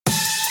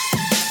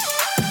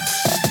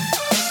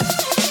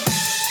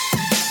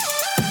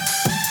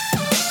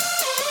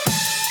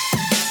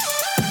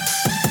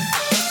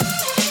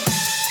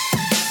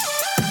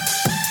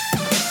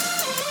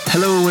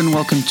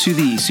welcome to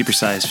the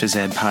Supersized Phys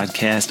Ed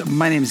podcast.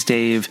 My name is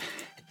Dave,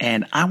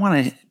 and I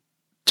want to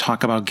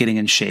talk about getting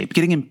in shape,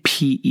 getting in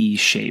PE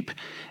shape,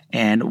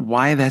 and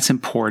why that's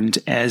important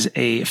as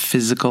a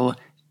physical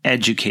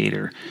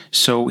educator.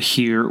 So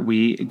here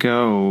we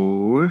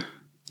go.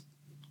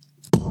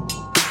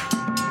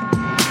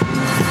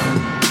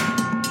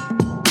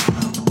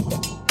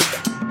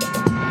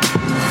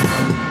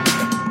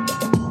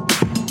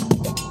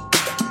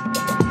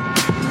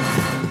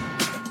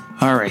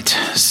 All right,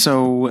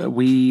 so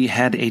we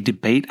had a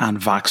debate on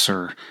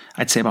Voxer,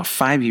 I'd say about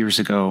 5 years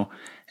ago,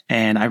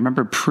 and I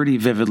remember pretty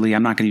vividly.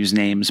 I'm not going to use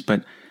names,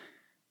 but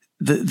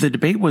the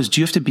debate was, do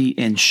you have to be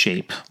in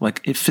shape,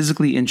 like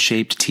physically in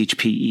shape to teach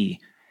PE?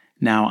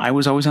 Now, I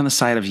was always on the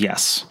side of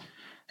yes,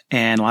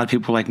 and a lot of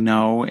people were like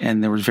no,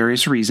 and there were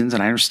various reasons,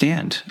 and I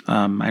understand.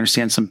 I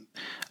understand some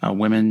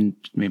women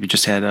maybe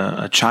just had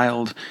a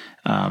child.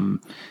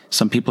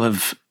 Some people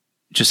have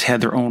just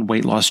had their own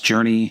weight loss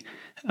journey.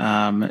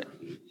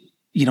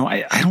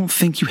 I don't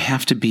think you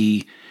have to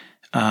be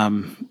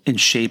in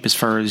shape as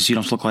far as you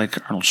don't look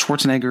like Arnold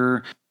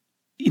Schwarzenegger.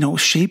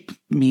 Shape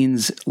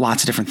means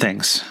lots of different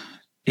things.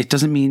 It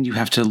doesn't mean you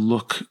have to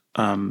look,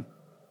 again,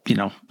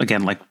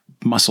 like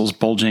muscles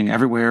bulging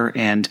everywhere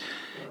and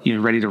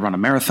you're ready to run a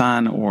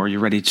marathon or you're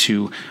ready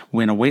to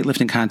win a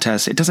weightlifting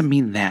contest. It doesn't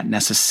mean that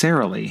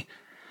necessarily.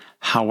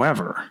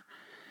 However,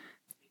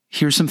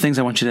 here's some things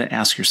I want you to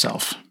ask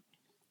yourself.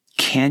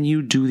 Can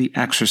you do the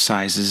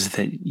exercises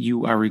that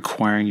you are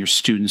requiring your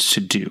students to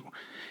do?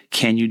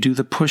 Can you do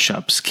the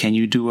push-ups? Can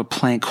you do a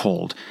plank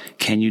hold?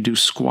 Can you do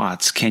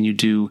squats? Can you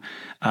do,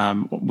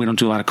 we don't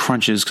do a lot of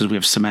crunches because we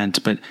have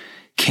cement, but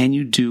can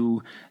you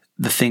do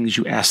the things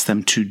you ask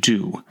them to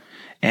do?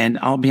 And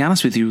I'll be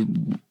honest with you,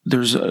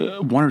 there's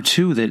one or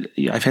two that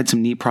I've had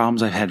some knee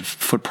problems. I've had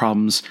foot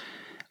problems.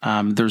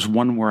 There's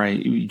one where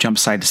I jump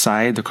side to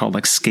side. They're called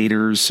like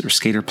skaters or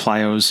skater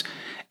plyos.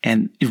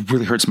 And it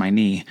really hurts my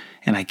knee,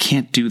 and I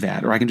can't do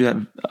that. Or I can do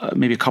that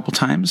maybe a couple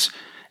times,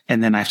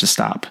 and then I have to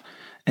stop.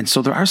 And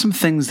so there are some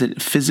things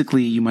that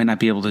physically you might not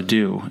be able to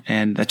do,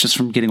 and that's just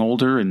from getting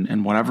older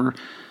and whatever.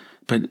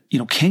 But,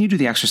 can you do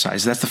the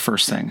exercise? That's the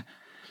first thing.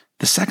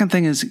 The second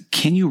thing is,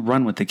 can you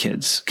run with the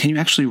kids? Can you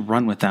actually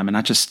run with them and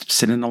not just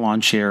sit in a lawn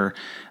chair?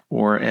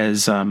 Or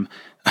as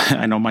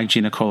I know Mike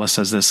Giannicola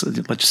says this,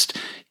 just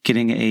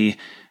getting a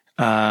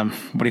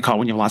what do you call it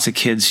when you have lots of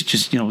kids?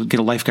 Just, get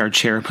a lifeguard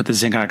chair, put the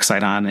zinc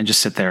oxide on and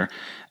just sit there.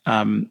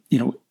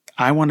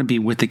 I want to be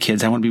with the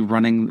kids. I want to be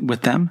running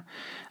with them.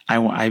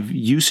 I've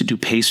used to do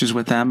pacers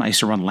with them. I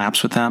used to run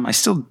laps with them. I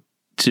still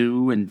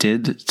do and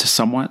did to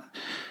somewhat,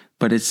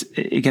 but it's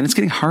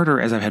getting harder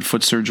as I've had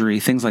foot surgery,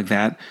 things like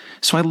that.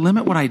 So I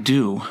limit what I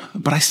do,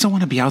 but I still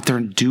want to be out there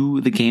and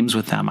do the games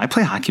with them. I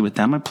play hockey with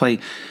them. I play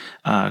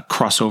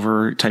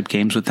crossover type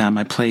games with them.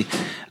 I play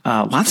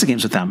lots of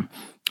games with them.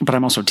 But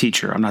I'm also a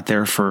teacher. I'm not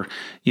there for,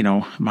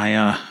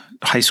 my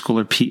high school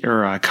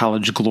or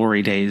college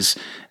glory days.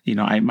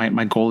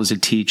 My goal is to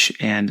teach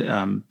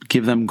and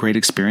give them great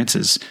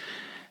experiences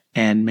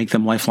and make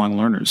them lifelong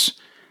learners.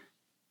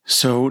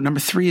 So number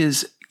 3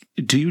 is,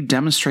 do you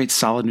demonstrate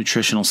solid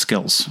nutritional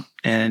skills?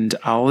 And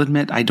I'll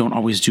admit I don't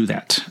always do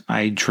that.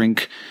 I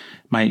drink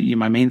my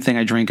main thing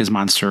I drink is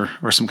Monster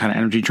or some kind of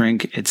energy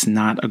drink. It's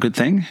not a good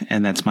thing,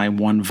 and that's my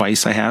one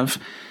vice I have.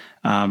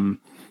 I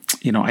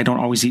don't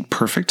always eat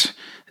perfect.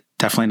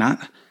 Definitely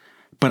not.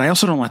 But I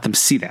also don't let them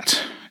see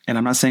that. And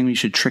I'm not saying you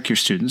should trick your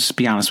students.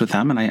 Be honest with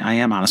them. And I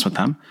am honest with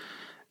them.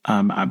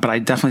 But I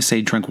definitely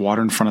say drink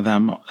water in front of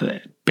them,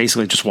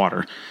 basically just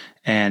water.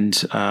 And,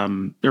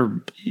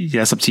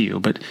 that's up to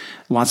you, but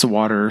lots of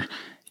water.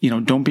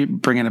 Don't be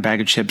bringing a bag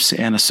of chips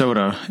and a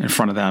soda in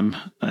front of them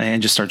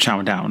and just start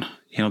chowing down.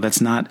 That's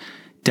not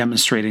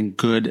demonstrating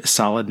good,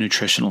 solid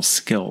nutritional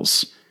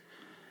skills.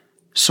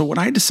 So what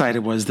I decided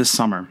was this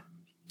summer,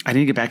 I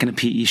need to get back into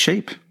PE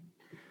shape.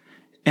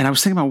 And I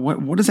was thinking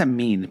about what does that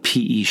mean,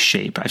 PE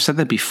shape? I've said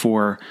that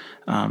before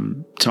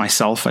to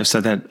myself. I've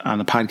said that on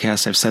the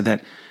podcast. I've said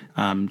that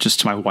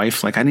just to my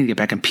wife, like I need to get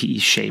back in PE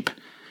shape.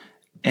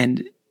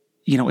 And,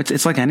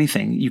 it's like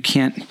anything. You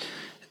can't,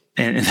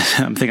 and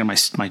I'm thinking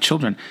of my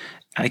children,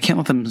 I can't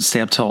let them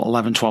stay up till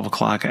 11, 12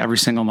 o'clock every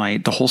single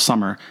night, the whole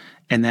summer.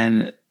 And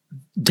then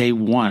day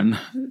one,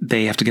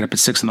 they have to get up at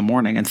 6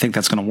 a.m. and think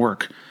that's going to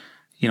work.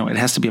 It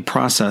has to be a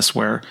process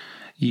where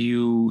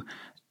you're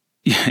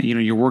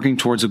working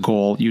towards a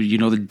goal. You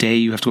know the day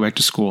you have to go back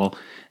to school,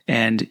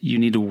 and you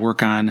need to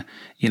work on,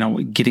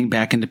 getting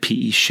back into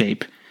PE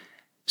shape.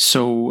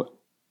 So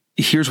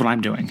here's what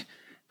I'm doing.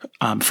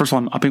 First of all,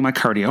 I'm upping my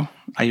cardio.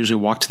 I usually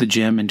walk to the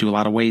gym and do a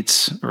lot of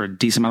weights or a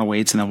decent amount of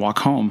weights and then walk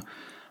home.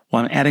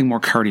 Well, I'm adding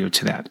more cardio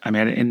to that.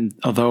 And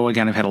although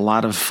again, I've had a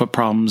lot of foot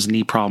problems,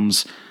 knee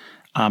problems,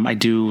 I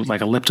do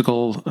like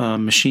elliptical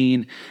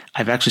machine.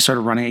 I've actually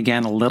started running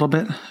again a little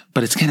bit,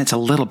 but it's a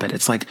little bit.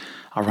 It's like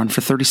I'll run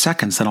for 30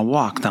 seconds, then I'll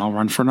walk, then I'll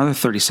run for another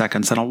 30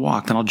 seconds, then I'll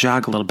walk, then I'll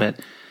jog a little bit.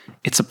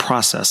 It's a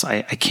process.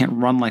 I can't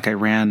run like I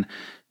ran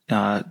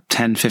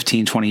 10,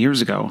 15, 20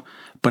 years ago,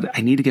 but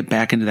I need to get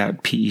back into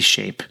that PE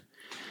shape.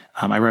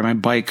 I ride my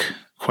bike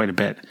quite a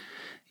bit.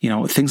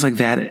 things like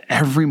that.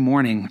 Every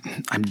morning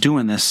I'm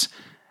doing this,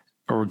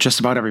 or just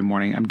about every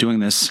morning I'm doing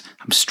this.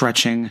 I'm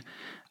stretching.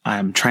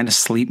 I'm trying to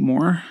sleep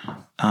more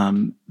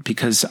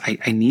because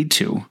I need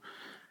to.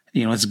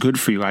 It's good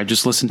for you. I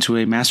just listened to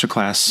a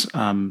masterclass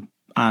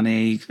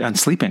on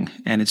sleeping,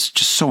 and it's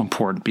just so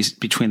important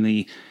between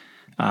the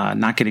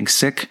not getting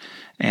sick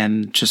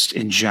and just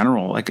in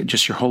general, like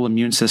just your whole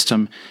immune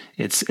system.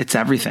 It's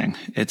everything.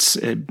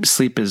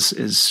 Sleep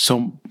is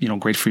so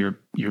great for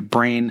your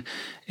brain.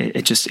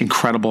 It's just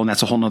incredible, and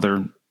that's a whole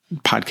nother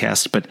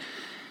podcast. But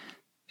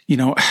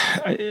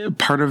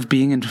part of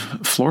being in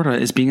Florida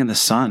is being in the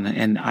sun,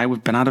 and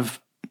I've been out of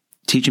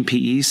teaching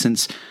PE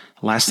since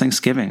last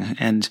Thanksgiving,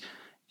 and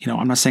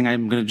I'm not saying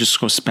I'm going to just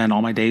go spend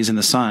all my days in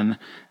the sun.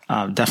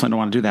 Definitely don't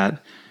want to do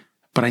that.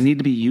 But I need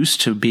to be used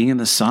to being in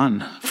the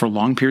sun for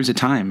long periods of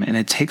time. And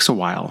it takes a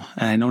while.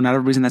 And I know not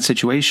everybody's in that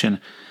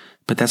situation,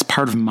 but that's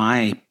part of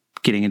my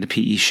getting into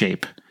PE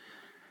shape.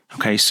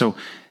 Okay, so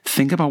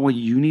think about what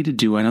you need to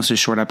do. I know it's a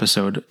short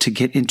episode to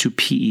get into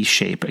PE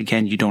shape.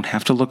 Again, you don't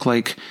have to look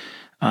like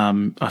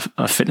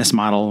a fitness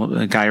model,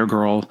 a guy or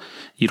girl.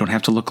 You don't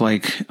have to look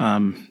like,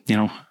 again,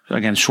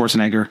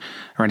 Schwarzenegger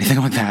or anything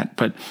like that.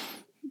 But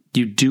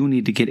you do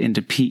need to get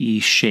into PE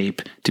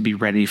shape to be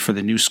ready for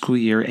the new school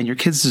year, and your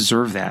kids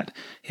deserve that.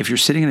 If you're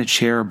sitting in a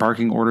chair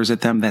barking orders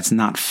at them, that's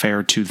not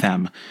fair to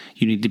them.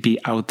 You need to be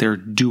out there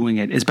doing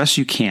it as best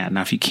you can.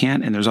 Now, if you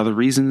can't, and there's other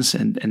reasons,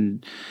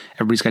 and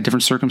everybody's got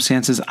different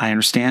circumstances, I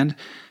understand,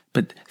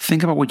 but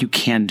think about what you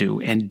can do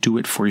and do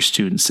it for your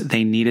students.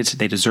 They need it,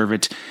 they deserve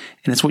it,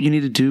 and it's what you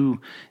need to do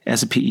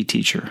as a PE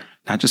teacher,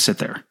 not just sit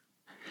there.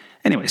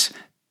 Anyways,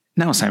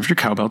 now it's time for your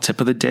cowbell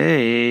tip of the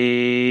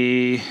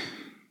day.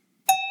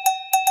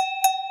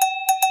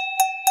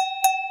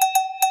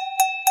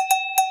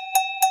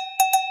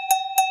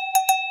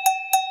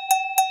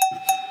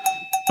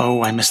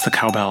 Oh, I missed the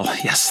cowbell.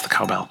 Yes, the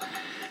cowbell.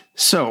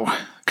 So,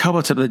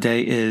 cowbell tip of the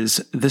day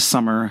is this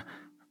summer,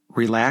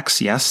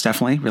 relax. Yes,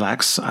 definitely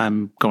relax.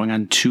 I'm going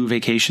on 2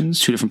 vacations,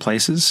 2 different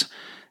places,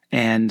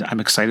 and I'm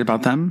excited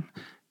about them,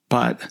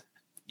 but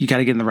you got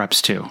to get in the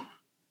reps too.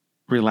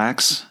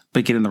 Relax,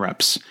 but get in the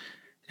reps.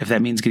 If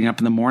that means getting up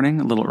in the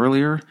morning a little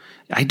earlier,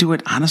 I do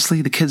it.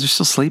 Honestly, the kids are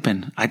still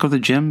sleeping. I go to the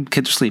gym,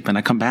 kids are sleeping.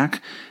 I come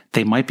back,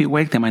 they might be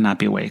awake, they might not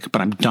be awake, but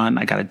I'm done.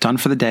 I got it done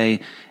for the day,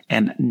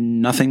 and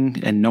no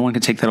one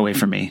can take that away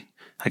from me.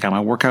 I got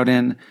my workout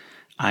in,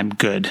 I'm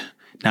good.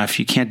 Now, if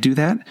you can't do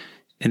that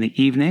in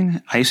the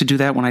evening, I used to do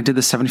that when I did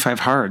the 75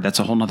 hard. That's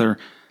a whole nother,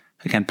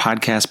 again,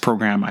 podcast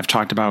program I've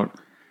talked about.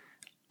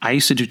 I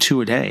used to do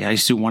 2 a day. I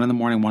used to do 1 in the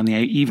morning, 1 in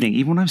the evening,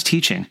 even when I was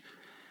teaching.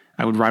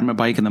 I would ride my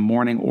bike in the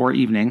morning or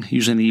evening,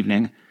 usually in the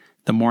evening.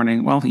 The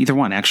morning, well, either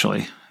one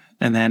actually.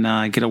 And then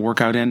get a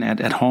workout in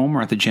at home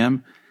or at the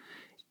gym.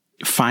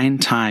 Find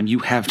time. You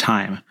have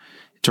time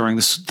during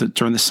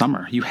the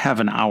summer. You have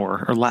an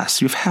hour or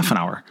less. You have half an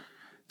hour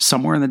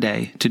somewhere in the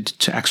day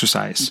to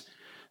exercise.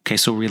 Okay,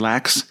 so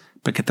relax,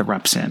 but get the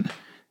reps in.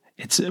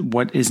 It's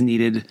what is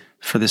needed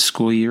for this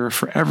school year,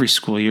 for every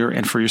school year,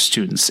 and for your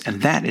students.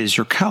 And that is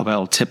your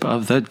cowbell tip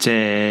of the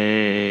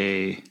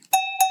day.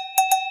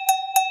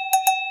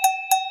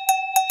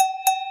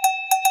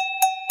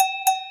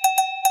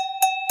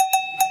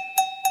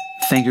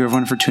 Thank you,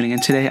 everyone, for tuning in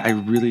today. I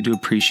really do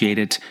appreciate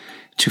it.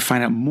 To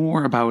find out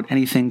more about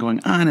anything going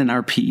on in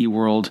our PE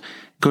world,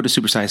 go to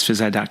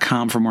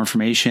supersizephysed.com for more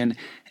information.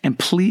 And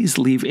please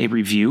leave a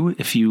review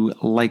if you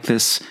like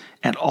this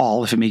at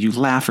all, if it made you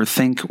laugh or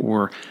think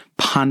or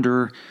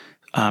ponder.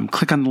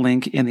 Click on the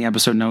link in the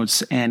episode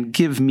notes and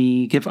give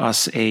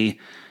us a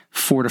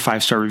 4 to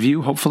 5 star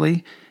review,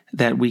 hopefully,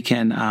 that we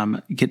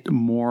can get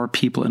more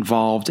people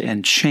involved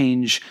and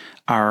change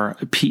our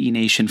PE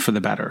nation for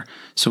the better.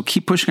 So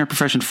keep pushing our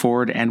profession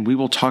forward, and we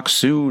will talk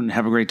soon.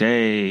 Have a great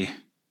day.